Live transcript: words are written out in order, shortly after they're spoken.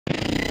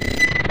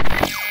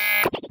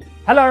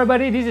Hello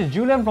everybody, this is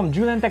Julian from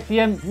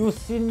JulianTechTM. You've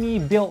seen me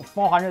build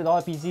 $400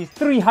 PCs,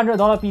 $300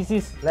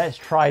 PCs. Let's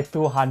try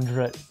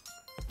 $250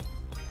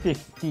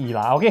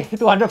 lah, okay?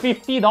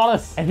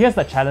 $250. And here's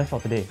the challenge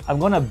for today. I'm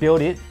gonna build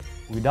it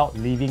without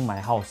leaving my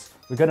house.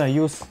 We're gonna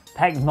use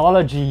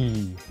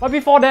technology. But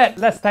before that,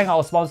 let's thank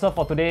our sponsor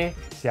for today,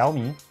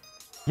 Xiaomi.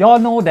 Y'all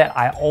know that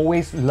I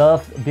always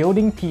love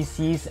building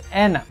PCs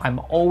and I'm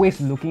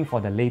always looking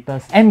for the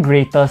latest and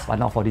greatest, but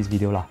not for this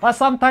video lah. But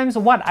sometimes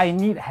what I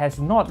need has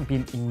not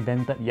been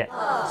invented yet.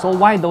 So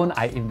why don't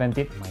I invent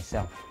it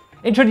myself?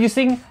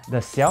 Introducing the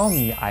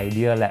Xiaomi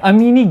Idea Lab, a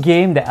mini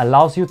game that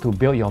allows you to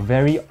build your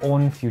very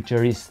own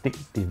futuristic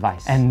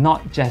device. And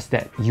not just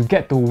that, you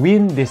get to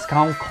win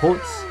discount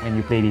codes when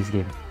you play this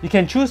game. You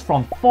can choose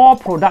from 4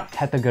 product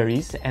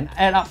categories and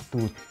add up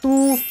to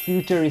 2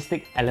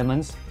 futuristic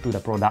elements to the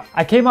product.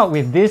 I came up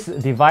with this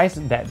device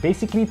that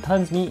basically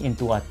turns me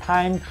into a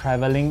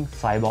time-traveling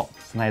cyborg.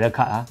 Snyder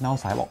Cut, now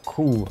cyborg,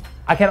 cool.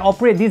 I can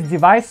operate this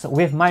device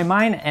with my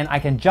mind and I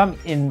can jump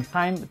in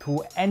time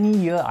to any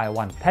year I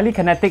want.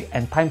 Telekinetic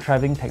and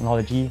time-traveling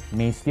technology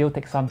may still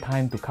take some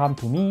time to come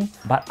to me,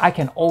 but I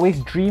can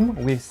always dream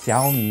with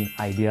Xiaomi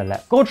Idea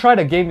Lab. Go try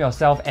the game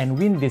yourself and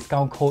win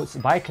discount codes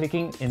by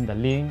clicking in the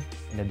link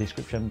in the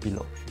description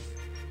below.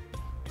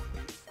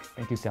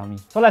 Thank you,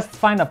 Xiaomi. So let's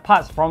find the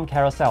parts from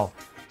Carousell.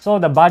 So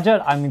the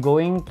budget I'm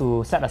going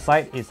to set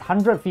aside is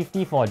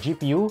 $150 for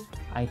GPU.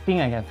 I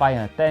think I can find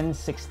a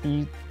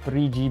 1060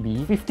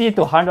 3GB. $50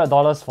 to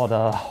 $100 for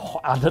the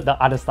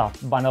other stuff.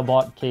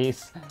 Motherboard,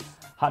 case,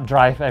 hard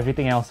drive,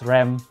 everything else,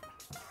 RAM.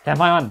 Can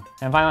find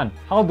one.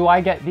 How do I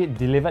get it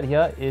delivered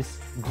here is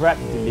Grab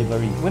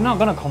delivery. We're not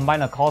gonna combine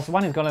the cost.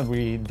 One is gonna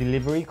be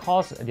delivery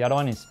cost, the other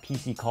one is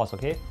PC cost,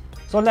 okay?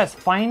 So let's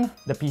find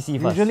the PC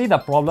first. Usually the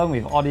problem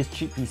with all these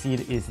cheap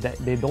PCs is that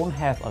they don't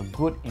have a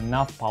good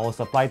enough power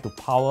supply to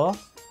power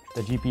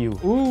the GPU.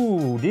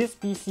 Ooh, this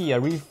PC, a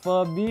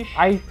refurbished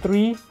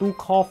i3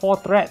 2-core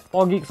 4-thread,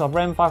 4 gigs of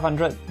RAM,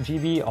 500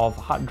 GB of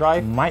hard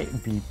drive might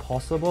be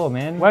possible,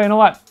 man. Well, you know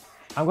what?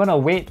 I'm gonna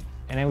wait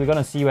and then we're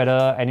gonna see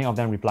whether any of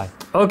them reply.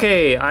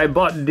 Okay, I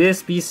bought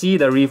this PC,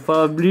 the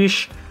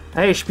refurbished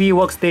HP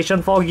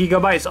workstation, 4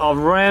 GB of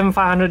RAM,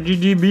 500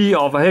 GB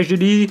of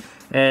HDD,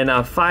 and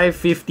a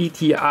 550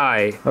 Ti.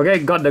 Okay,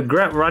 got the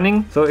Grab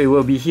running, so it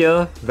will be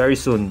here very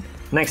soon.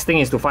 Next thing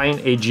is to find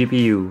a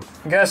GPU.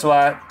 Guess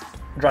what?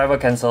 Driver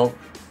cancelled.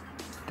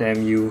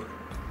 Damn you.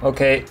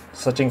 Okay,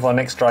 searching for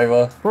next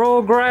driver.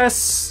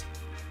 Progress!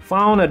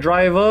 Found a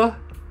driver.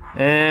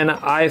 And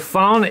I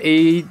found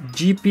a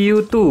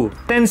GPU too.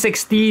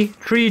 1060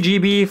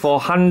 3GB for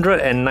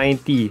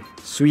 190.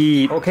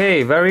 Sweet.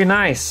 Okay, very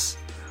nice.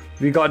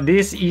 We got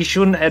this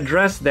Yishun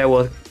address that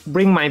will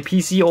bring my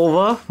PC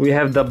over. We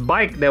have the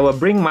bike that will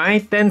bring my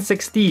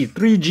 1060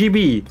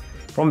 3GB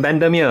from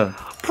Bendemeer.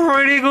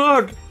 Pretty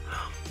good!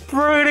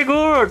 Pretty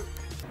good!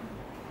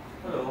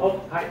 Hello.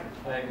 Oh, hi.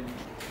 Thank you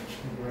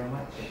very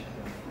much.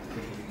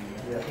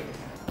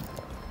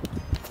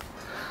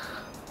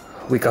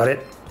 We got it.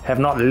 Have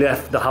not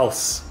left the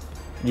house.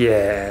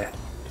 Yeah.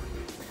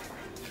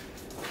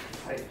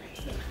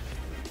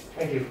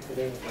 Thank you.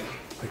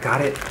 We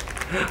got it.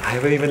 I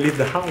haven't even left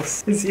the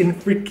house. It's in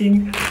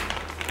freaking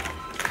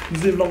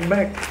Ziploc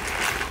bag.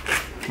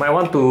 Might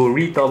want to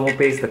re-thermal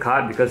paste the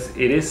card because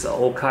it is an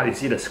old card. You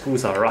see the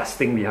screws are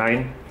rusting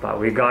behind, but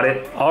we got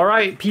it.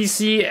 Alright,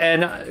 PC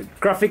and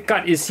graphic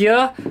card is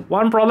here.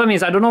 One problem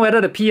is I don't know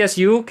whether the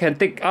PSU can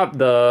take up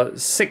the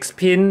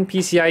 6-pin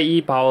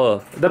PCIe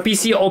power. The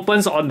PC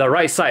opens on the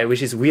right side,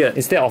 which is weird,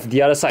 instead of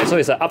the other side. So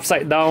it's an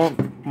upside down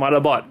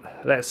motherboard.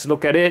 Let's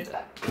look at it.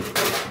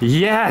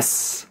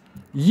 Yes!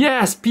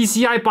 Yes!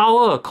 PCI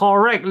power!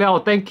 Correct, Leo.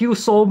 Thank you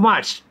so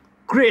much.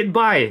 Great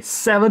buy,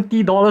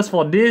 $70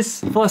 for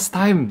this. First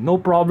time, no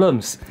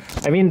problems.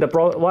 I mean,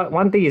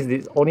 one thing is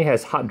it only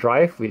has hard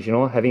drive, which, you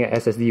know, having an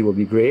SSD will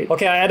be great.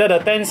 Okay, I added a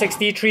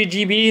 1060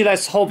 3GB.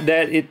 Let's hope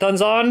that it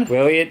turns on.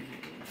 Will it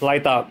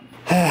light up?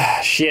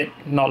 Shit,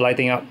 not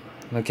lighting up.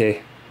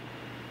 Okay,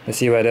 let's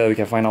see whether we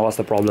can find out what's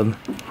the problem.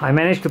 I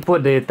managed to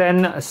put the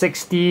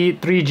 1060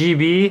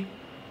 3GB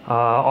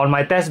on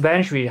my test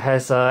bench, which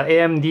has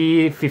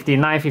AMD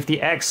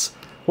 5950X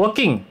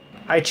working.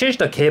 I changed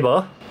the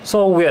cable.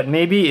 So weird,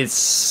 maybe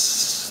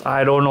it's...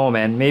 I don't know,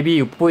 man. Maybe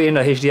you put in the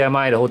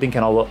HDMI, the whole thing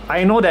cannot work.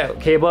 I know that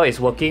cable is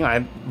working,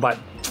 but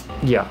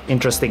yeah,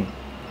 interesting.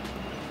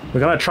 We're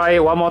gonna try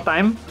it one more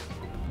time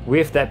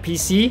with that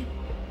PC,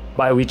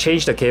 but we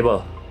change the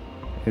cable.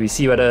 We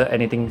see whether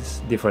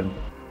anything's different.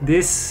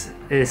 This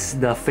is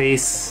the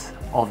face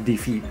of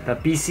defeat. The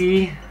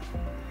PC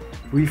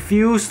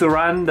refused to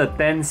run the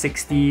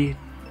 1060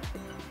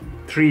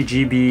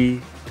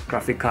 3GB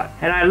graphic card.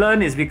 And I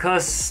learned it's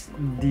because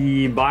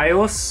the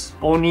BIOS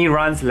only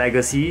runs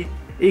legacy.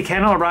 It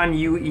cannot run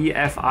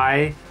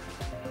UEFI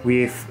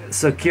with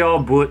secure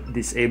boot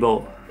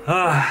disabled.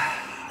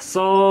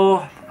 So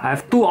I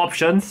have two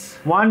options.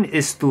 One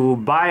is to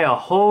buy a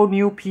whole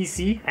new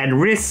PC and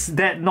risk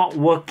that not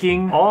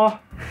working, or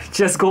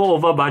just go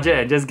over budget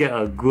and just get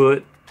a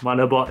good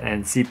motherboard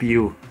and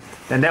CPU.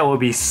 And that will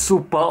be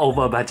super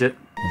over budget.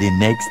 the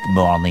next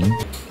morning.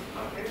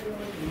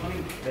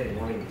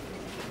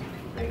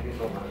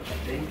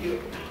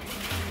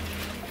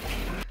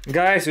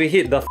 Guys, we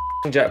hit the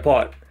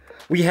jackpot.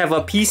 We have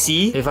a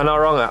PC, if I'm not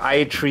wrong, an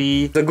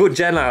i3. It's a good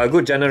gen, a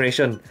good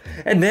generation.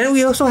 And then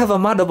we also have a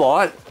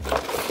motherboard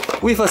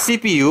with a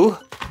CPU.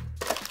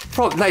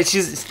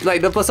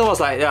 The person was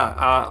like, yeah,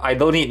 I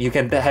don't need, you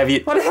can have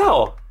it. What the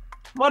hell?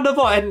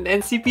 Motherboard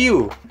and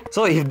CPU.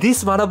 So if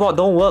this motherboard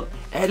don't work,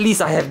 at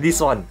least I have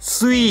this one.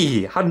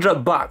 Sweet,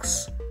 100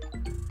 bucks.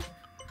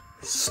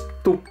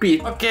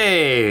 Stupid.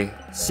 Okay,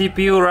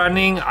 CPU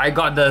running. I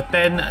got the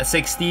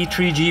 1060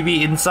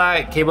 3GB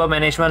inside. Cable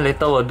management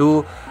later will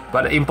do.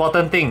 But the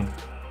important thing,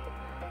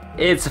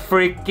 it's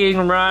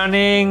freaking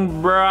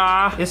running,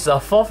 bruh. It's a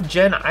 4th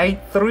gen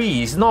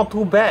i3. It's not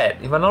too bad.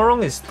 If I'm not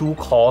wrong, it's 2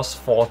 cores,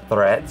 4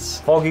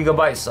 threads,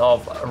 4GB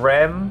of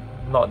RAM.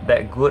 Not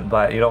that good,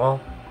 but you know,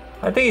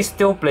 I think it's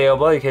still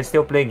playable. You can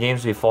still play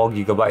games with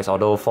 4GB,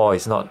 although 4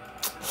 is not.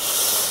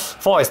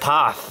 4 is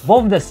tough.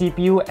 Both the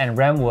CPU and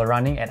RAM were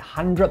running at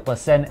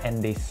 100%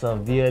 and they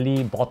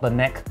severely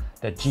bottlenecked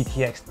the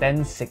GTX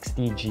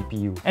 1060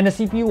 GPU. And the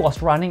CPU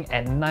was running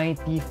at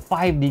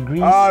 95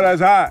 degrees. Oh,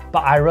 that's hot. But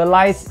I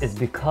realized it's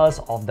because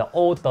of the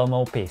old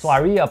thermal paste. So I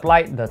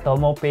reapplied the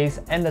thermal paste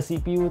and the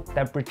CPU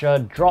temperature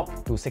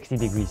dropped to 60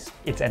 degrees.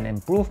 It's an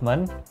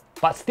improvement,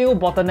 but still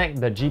bottleneck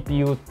the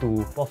GPU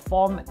to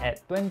perform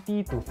at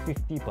 20 to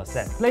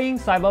 50%. Playing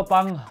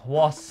Cyberpunk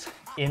was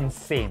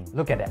insane.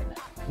 Look at that.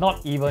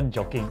 Not even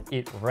joking,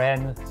 it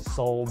ran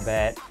so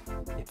bad,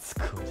 it's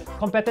good.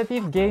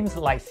 Competitive games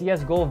like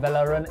CSGO,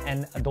 Valorant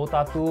and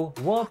Dota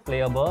 2 were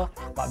playable,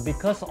 but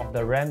because of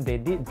the RAM, they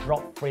did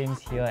drop frames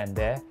here and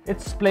there.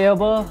 It's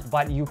playable,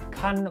 but you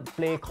can't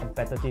play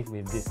competitive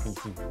with this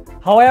PC.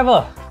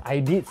 However, I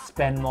did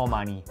spend more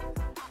money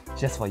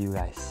just for you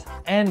guys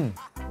and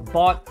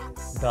bought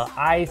the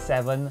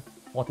i7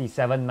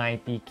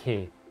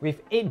 4790K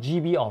with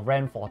 8GB of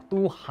RAM for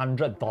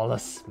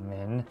 $200,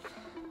 man.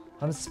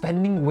 I'm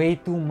spending way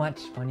too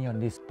much money on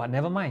this, but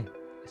never mind.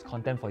 It's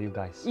content for you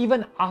guys.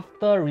 Even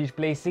after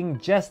replacing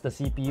just the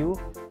CPU,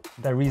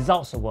 the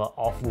results were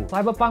awful.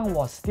 Cyberpunk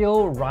was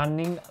still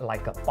running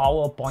like a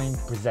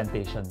PowerPoint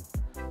presentation.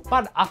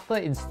 But after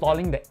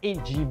installing the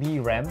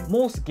 8GB RAM,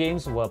 most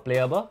games were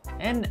playable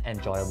and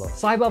enjoyable.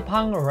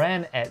 Cyberpunk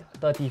ran at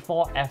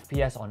 34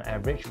 FPS on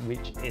average,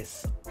 which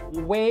is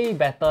way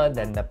better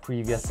than the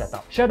previous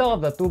setup. Shadow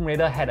of the Tomb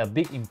Raider had a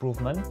big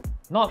improvement,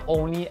 not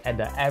only at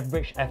the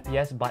average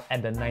FPS but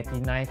at the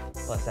 99th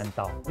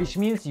percentile, which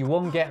means you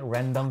won't get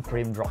random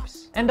frame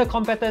drops. And the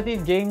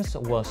competitive games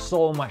were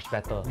so much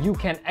better. You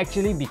can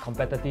actually be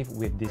competitive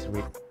with this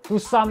rig. To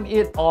sum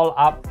it all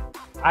up,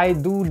 I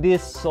do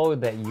this so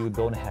that you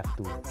don't have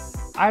to.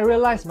 I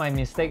realized my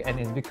mistake and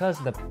it's because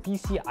the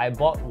PC I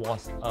bought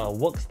was a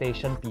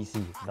workstation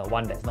PC, the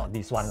one that's not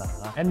this one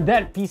lah. And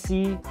that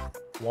PC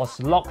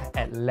was locked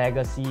at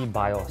legacy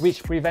BIOS,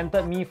 which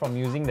prevented me from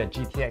using the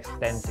GTX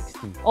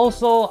 1060.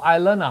 Also, I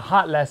learned a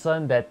hard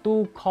lesson that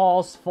 2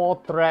 cores,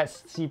 4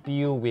 threads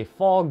CPU with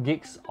 4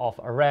 gigs of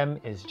RAM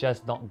is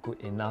just not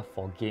good enough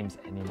for games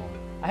anymore.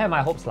 I had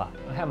my hopes lah.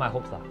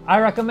 I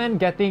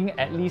recommend getting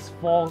at least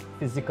 4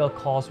 physical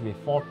cores with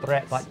 4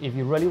 threads, but if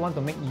you really want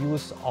to make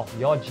use of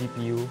your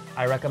GPU,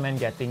 I recommend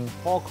getting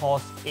 4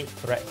 cores, 8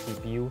 thread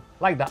CPU,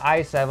 like the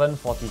i7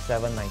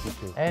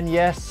 4790K. And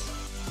yes,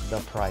 the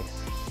price.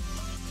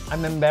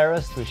 I'm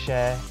embarrassed to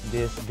share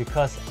this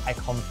because I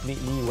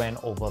completely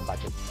went over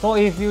budget. So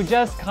if you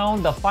just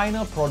count the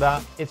final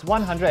product, it's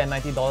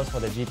 $190 for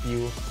the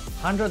GPU,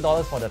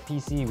 $100 for the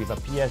PC with a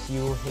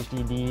PSU,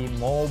 HDD,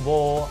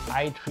 mobile,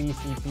 i3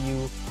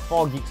 CPU,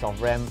 4 gigs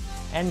of RAM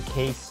and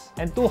case,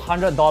 and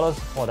 $200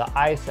 for the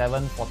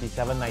i7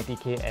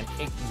 4790K and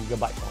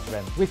 8GB of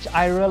RAM, which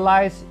I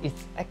realize is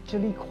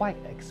actually quite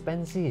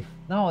expensive.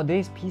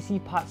 Nowadays,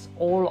 PC parts,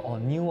 old or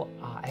new,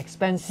 are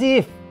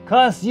expensive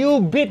cause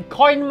you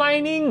Bitcoin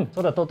mining.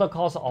 So the total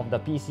cost of the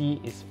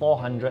PC is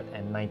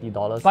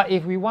 $490. But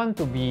if we want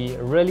to be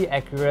really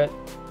accurate,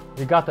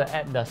 we got to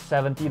add the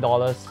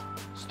 $70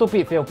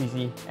 stupid fail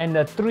PC and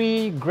the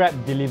 3 Grab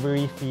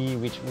delivery fee,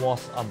 which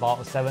was about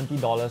 $70.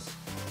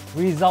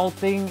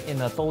 Resulting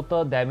in a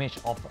total damage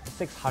of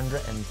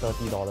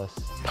 $630.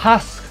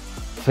 Task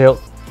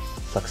failed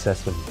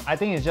successfully. I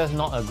think it's just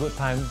not a good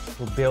time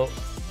to build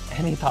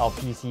any type of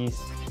PCs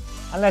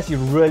unless you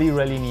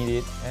really need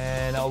it.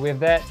 And with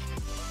that,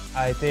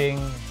 I think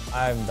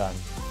I'm done.